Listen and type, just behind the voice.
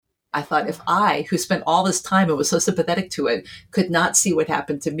I thought if I, who spent all this time and was so sympathetic to it, could not see what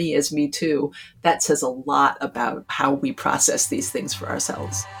happened to me as Me Too, that says a lot about how we process these things for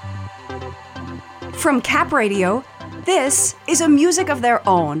ourselves. From Cap Radio, this is A Music of Their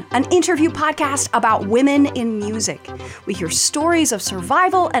Own, an interview podcast about women in music. We hear stories of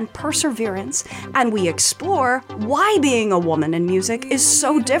survival and perseverance, and we explore why being a woman in music is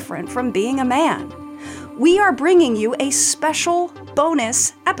so different from being a man. We are bringing you a special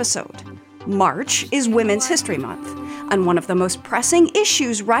bonus episode. March is Women's History Month, and one of the most pressing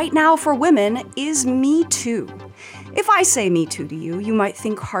issues right now for women is Me Too. If I say Me Too to you, you might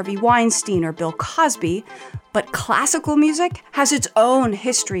think Harvey Weinstein or Bill Cosby, but classical music has its own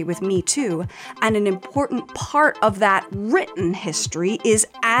history with Me Too, and an important part of that written history is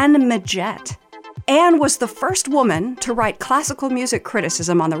Anne Midgette. Anne was the first woman to write classical music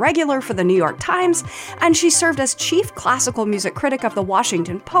criticism on the regular for the New York Times, and she served as chief classical music critic of the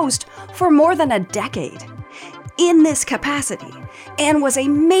Washington Post for more than a decade. In this capacity, Anne was a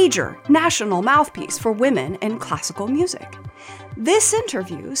major national mouthpiece for women in classical music. This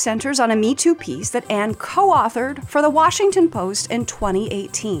interview centers on a Me Too piece that Anne co-authored for the Washington Post in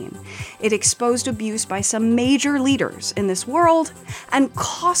 2018. It exposed abuse by some major leaders in this world and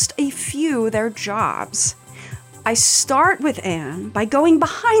cost a few their jobs. I start with Anne by going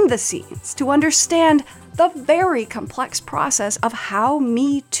behind the scenes to understand the very complex process of how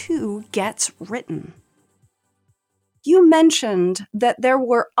Me Too gets written. You mentioned that there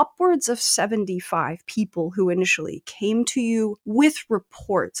were upwards of 75 people who initially came to you with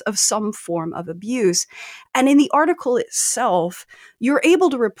reports of some form of abuse. And in the article itself, you're able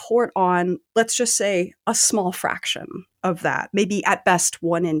to report on, let's just say, a small fraction of that, maybe at best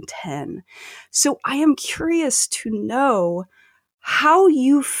 1 in 10. So I am curious to know how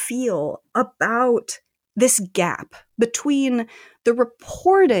you feel about this gap between the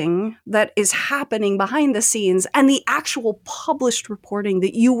reporting that is happening behind the scenes and the actual published reporting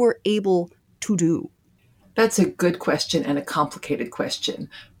that you were able to do. That's a good question and a complicated question,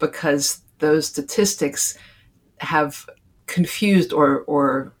 because those statistics have confused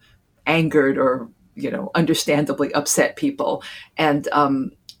or angered or, understandably upset people. And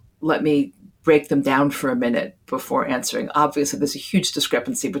let me break them down for a minute before answering. Obviously, there's a huge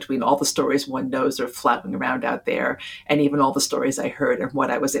discrepancy between all the stories one knows are flapping around out there and even all the stories I heard and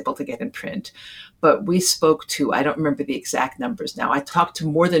what I was able to get in print. But we spoke to, I don't remember the exact numbers now, I talked to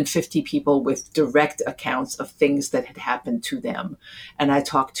more than 50 people with direct accounts of things that had happened to them. And I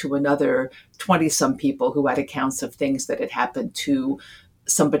talked to another 20-some people who had accounts of things that had happened to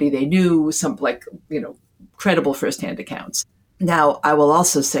somebody they knew, credible firsthand accounts. Now, I will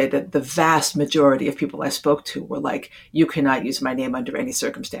also say that the vast majority of people I spoke to were like, you cannot use my name under any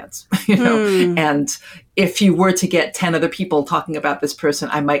circumstance, and if you were to get 10 other people talking about this person,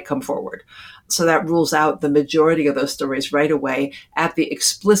 I might come forward. So that rules out the majority of those stories right away at the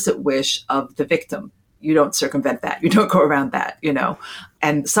explicit wish of the victim. You don't circumvent that. You don't go around that,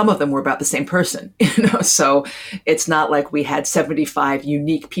 and some of them were about the same person, so it's not like we had 75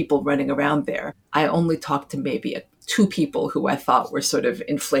 unique people running around there. I only talked to maybe 2 people who I thought were sort of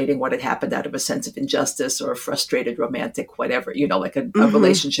inflating what had happened out of a sense of injustice or a frustrated romantic, whatever, like a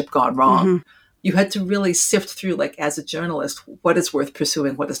relationship gone wrong. Mm-hmm. You had to really sift through, like, as a journalist, what is worth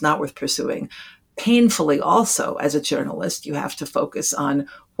pursuing, what is not worth pursuing. Painfully also, as a journalist, you have to focus on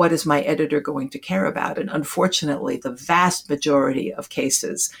what is my editor going to care about. And unfortunately, the vast majority of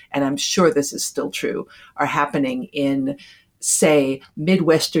cases, and I'm sure this is still true, are happening in, say,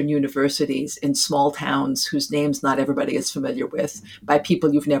 Midwestern universities in small towns whose names not everybody is familiar with, by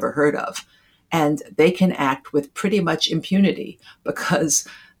people you've never heard of. And they can act with pretty much impunity because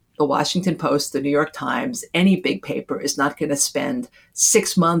the Washington Post, the New York Times, any big paper is not going to spend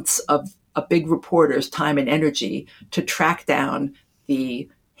 6 months of a big reporter's time and energy to track down the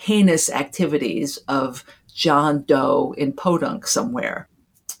heinous activities of John Doe in Podunk somewhere.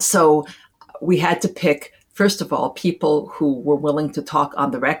 So we had to pick, first of all, people who were willing to talk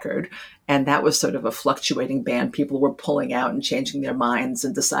on the record. And that was sort of a fluctuating band. People were pulling out and changing their minds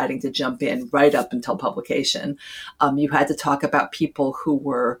and deciding to jump in right up until publication. You had to talk about people who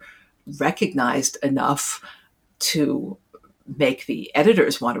were recognized enough to make the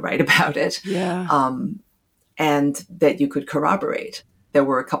editors want to write about it. Yeah. And that you could corroborate. There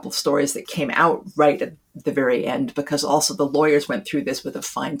were a couple of stories that came out right at the very end because also the lawyers went through this with a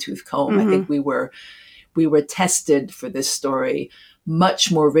fine-tooth comb. Mm-hmm. I think we were tested for this story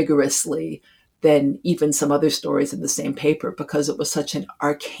much more rigorously than even some other stories in the same paper because it was such an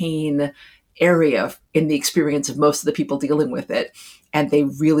arcane area in the experience of most of the people dealing with it. And they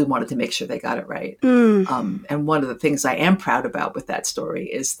really wanted to make sure they got it right. And one of the things I am proud about with that story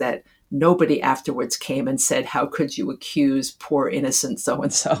is that nobody afterwards came and said, how could you accuse poor innocent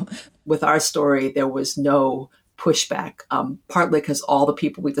so-and-so? With our story, there was no pushback, partly because all the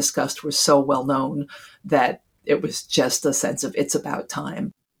people we discussed were so well known that it was just a sense of it's about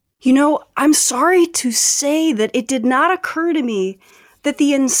time. You know, I'm sorry to say that it did not occur to me that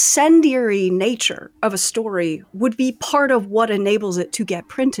the incendiary nature of a story would be part of what enables it to get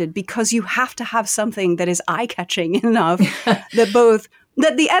printed, because you have to have something that is eye-catching enough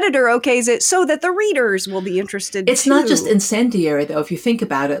that the editor okays it so that the readers will be interested It's not just incendiary, though. If you think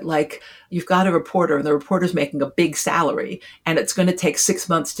about it, like you've got a reporter and the reporter's making a big salary and it's going to take 6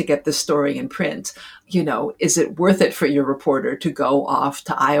 months to get this story in print. You know, is it worth it for your reporter to go off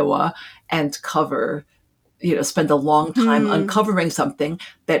to Iowa and cover, you know, spend a long time uncovering something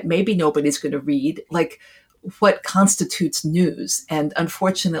that maybe nobody's going to read? Like, what constitutes news? And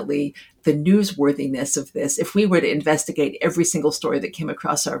unfortunately, the newsworthiness of this, if we were to investigate every single story that came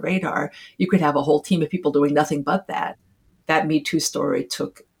across our radar, you could have a whole team of people doing nothing but that. That Me Too story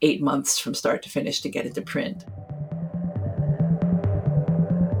took 8 months from start to finish to get into print.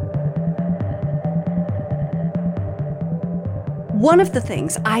 One of the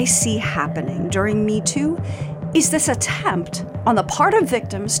things I see happening during Me Too is this attempt on the part of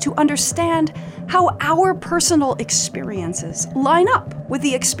victims to understand how our personal experiences line up with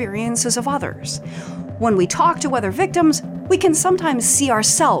the experiences of others. When we talk to other victims, we can sometimes see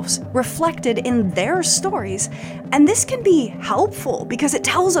ourselves reflected in their stories, and this can be helpful because it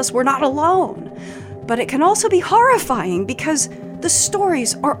tells us we're not alone. But it can also be horrifying because the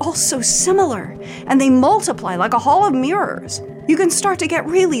stories are all so similar, and they multiply like a hall of mirrors. You can start to get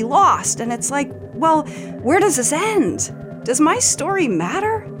really lost, and it's like, well, where does this end? Does my story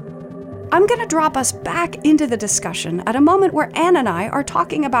matter? I'm going to drop us back into the discussion at a moment where Anne and I are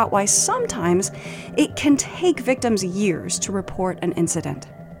talking about why sometimes it can take victims years to report an incident.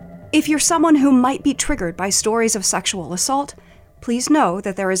 If you're someone who might be triggered by stories of sexual assault, please know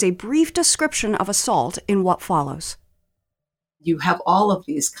that there is a brief description of assault in what follows. You have all of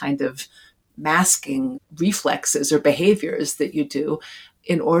these kind of masking reflexes or behaviors that you do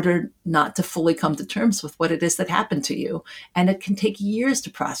in order not to fully come to terms with what it is that happened to you. And it can take years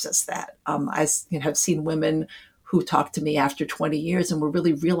to process that. I have seen women who talk to me after 20 years and were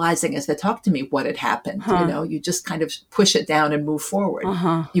really realizing as they talk to me what had happened. You know, you just kind of push it down and move forward.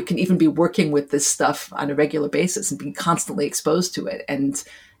 You can even be working with this stuff on a regular basis and be constantly exposed to it and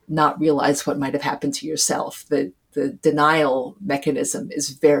not realize what might have happened to yourself. The denial mechanism is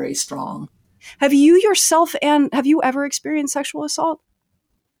very strong. Have you yourself, Anne, have you ever experienced sexual assault?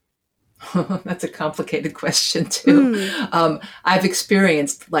 That's a complicated question, too. I've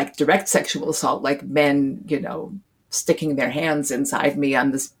experienced like direct sexual assault, like men, you know, sticking their hands inside me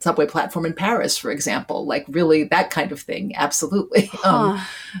on the subway platform in Paris, for example, like really that kind of thing. Absolutely.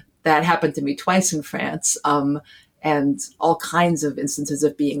 That happened to me twice in France. And all kinds of instances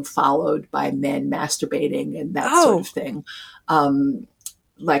of being followed by men masturbating and that sort of thing.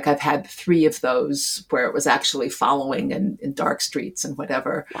 Like I've had 3 of those where it was actually following in dark streets and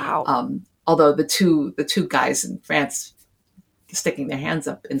whatever. Wow. Although the two guys in France sticking their hands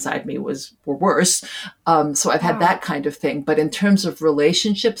up inside me were worse. So I've had that kind of thing. But in terms of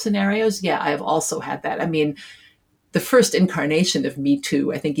relationship scenarios, yeah, I've also had that. I mean, the first incarnation of Me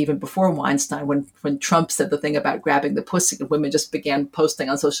Too, I think even before Weinstein, when Trump said the thing about grabbing the pussy, and women just began posting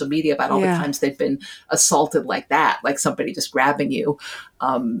on social media about all the times they'd been assaulted like that, like somebody just grabbing you.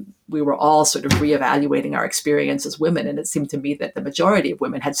 We were all sort of reevaluating our experience as women. And it seemed to me that the majority of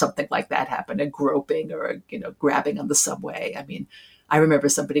women had something like that happen, a groping or a, grabbing on the subway. I mean, I remember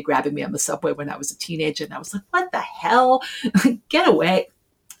somebody grabbing me on the subway when I was a teenager and I was like, what the hell? Get away.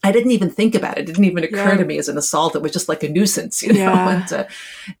 I didn't even think about it. It didn't even occur to me as an assault. It was just like a nuisance, you know. And,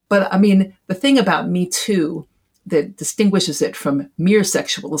 but I mean, the thing about Me Too that distinguishes it from mere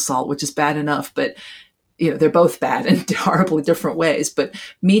sexual assault, which is bad enough, but they're both bad in horribly different ways. But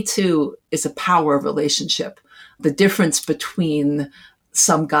Me Too is a power relationship. The difference between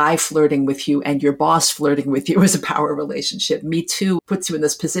some guy flirting with you and your boss flirting with you is a power relationship. Me Too puts you in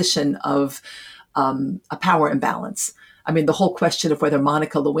this position of a power imbalance. I mean, the whole question of whether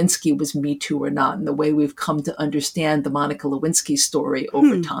Monica Lewinsky was Me Too or not, and the way we've come to understand the Monica Lewinsky story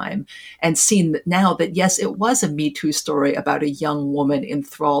over time and seen that now that, yes, it was a Me Too story about a young woman in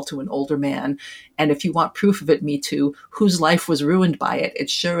thrall to an older man. And if you want proof of it, Me Too, whose life was ruined by it? It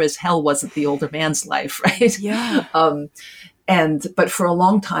sure as hell wasn't the older man's life, right? Yeah. But for a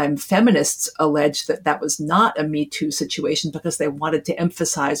long time, feminists alleged that that was not a Me Too situation because they wanted to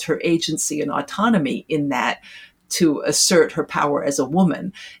emphasize her agency and autonomy in that, to assert her power as a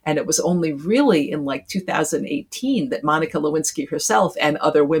woman. And it was only really in like 2018 that Monica Lewinsky herself and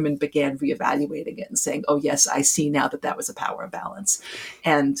other women began reevaluating it and saying, oh, yes, I see now that that was a power imbalance.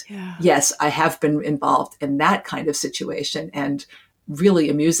 And yes, I have been involved in that kind of situation. And really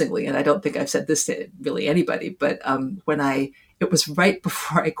amusingly, and I don't think I've said this to really anybody, but it was right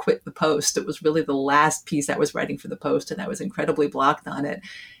before I quit the Post. It was really the last piece I was writing for the Post, and I was incredibly blocked on it.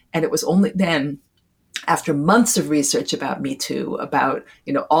 And it was only then, after months of research about Me Too, about,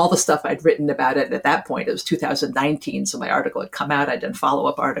 all the stuff I'd written about it at that point, it was 2019, so my article had come out, I'd done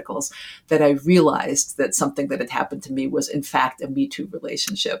follow-up articles, that I realized that something that had happened to me was in fact a Me Too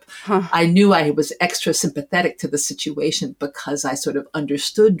relationship. I knew I was extra sympathetic to the situation because I sort of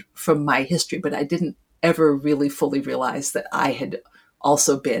understood from my history, but I didn't ever really fully realize that I had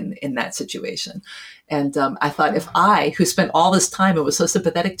also been in that situation. And I thought, if I, who spent all this time and was so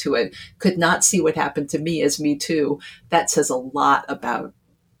sympathetic to it, could not see what happened to me as Me Too, that says a lot about,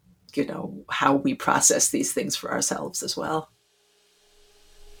 how we process these things for ourselves as well.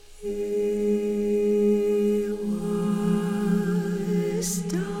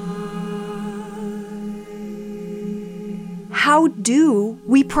 How do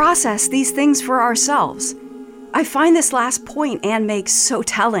we process these things for ourselves? I find this last point Anne makes so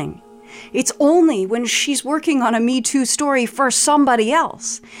telling. It's only when she's working on a Me Too story for somebody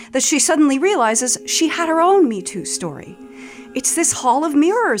else that she suddenly realizes she had her own Me Too story. It's this Hall of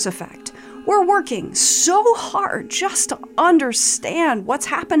Mirrors effect. We're working so hard just to understand what's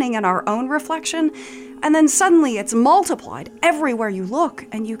happening in our own reflection, and then suddenly it's multiplied everywhere you look,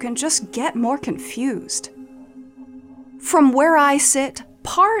 and you can just get more confused. From where I sit,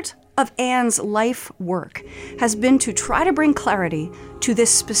 part of Anne's life work has been to try to bring clarity to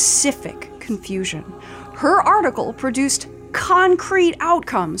this specific confusion. Her article produced concrete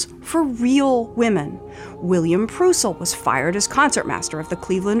outcomes for real women. William Prusel was fired as concertmaster of the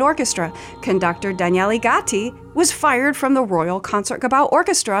Cleveland Orchestra. Conductor Daniele Gatti was fired from the Royal Concertgebouw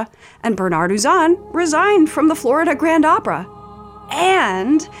Orchestra, and Bernard Uzan resigned from the Florida Grand Opera.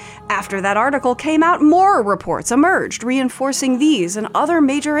 And after that article came out, more reports emerged reinforcing these and other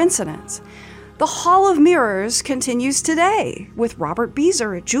major incidents. The Hall of Mirrors continues today with Robert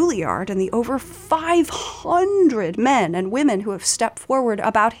Beezer at Juilliard and the over 500 men and women who have stepped forward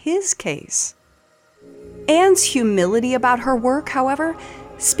about his case. Anne's humility about her work, however,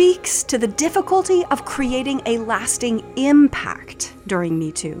 speaks to the difficulty of creating a lasting impact during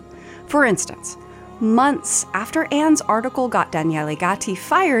Me Too. For instance, months after Anne's article got Daniele Gatti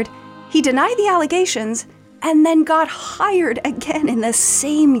fired, he denied the allegations and then got hired again in the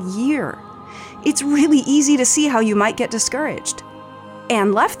same year. It's really easy to see how you might get discouraged.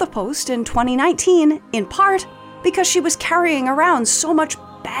 Anne left the Post in 2019, in part because she was carrying around so much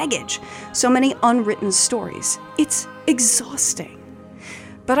baggage, so many unwritten stories. It's exhausting.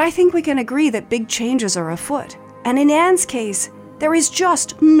 But I think we can agree that big changes are afoot. And in Anne's case, there is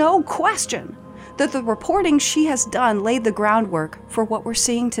just no question that the reporting she has done laid the groundwork for what we're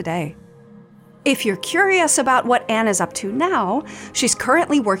seeing today. If you're curious about what Anne is up to now, she's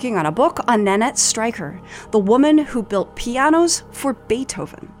currently working on a book on Nanette Streicher, the woman who built pianos for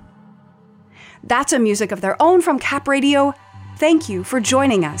Beethoven. That's a Music of Their Own from Cap Radio. Thank you for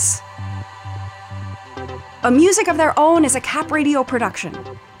joining us. A Music of Their Own is a Cap Radio production.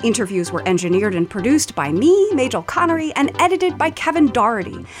 Interviews were engineered and produced by me, Majel Connery, and edited by Kevin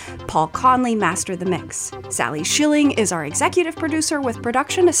Doherty. Paul Conley mastered the mix. Sally Schilling is our executive producer with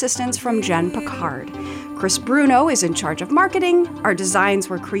production assistance from Jen Picard. Chris Bruno is in charge of marketing. Our designs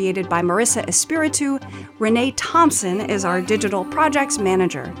were created by Marissa Espiritu. Renee Thompson is our digital projects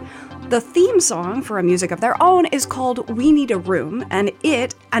manager. The theme song for A Music of Their Own is called We Need a Room, and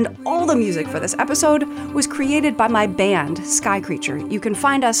it and all the music for this episode was created by my band, Sky Creature. You can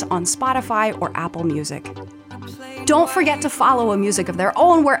find us on Spotify or Apple Music. Don't forget to follow A Music of Their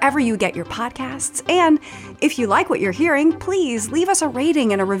Own wherever you get your podcasts, and if you like what you're hearing, please leave us a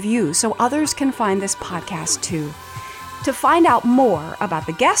rating and a review so others can find this podcast too. To find out more about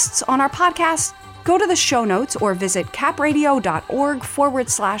the guests on our podcast, go to the show notes or visit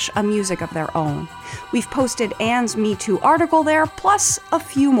capradio.org/A Music of Their Own. We've posted Anne's Me Too article there, plus a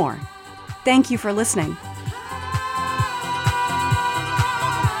few more. Thank you for listening.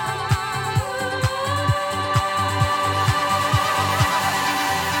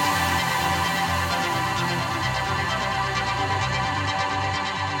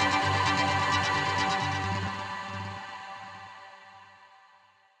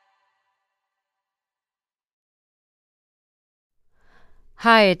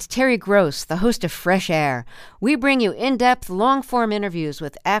 Hi, it's Terry Gross, the host of Fresh Air. We bring you in-depth, long-form interviews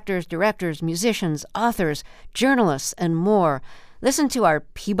with actors, directors, musicians, authors, journalists, and more. Listen to our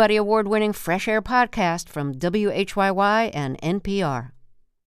Peabody Award-winning Fresh Air podcast from WHYY and NPR.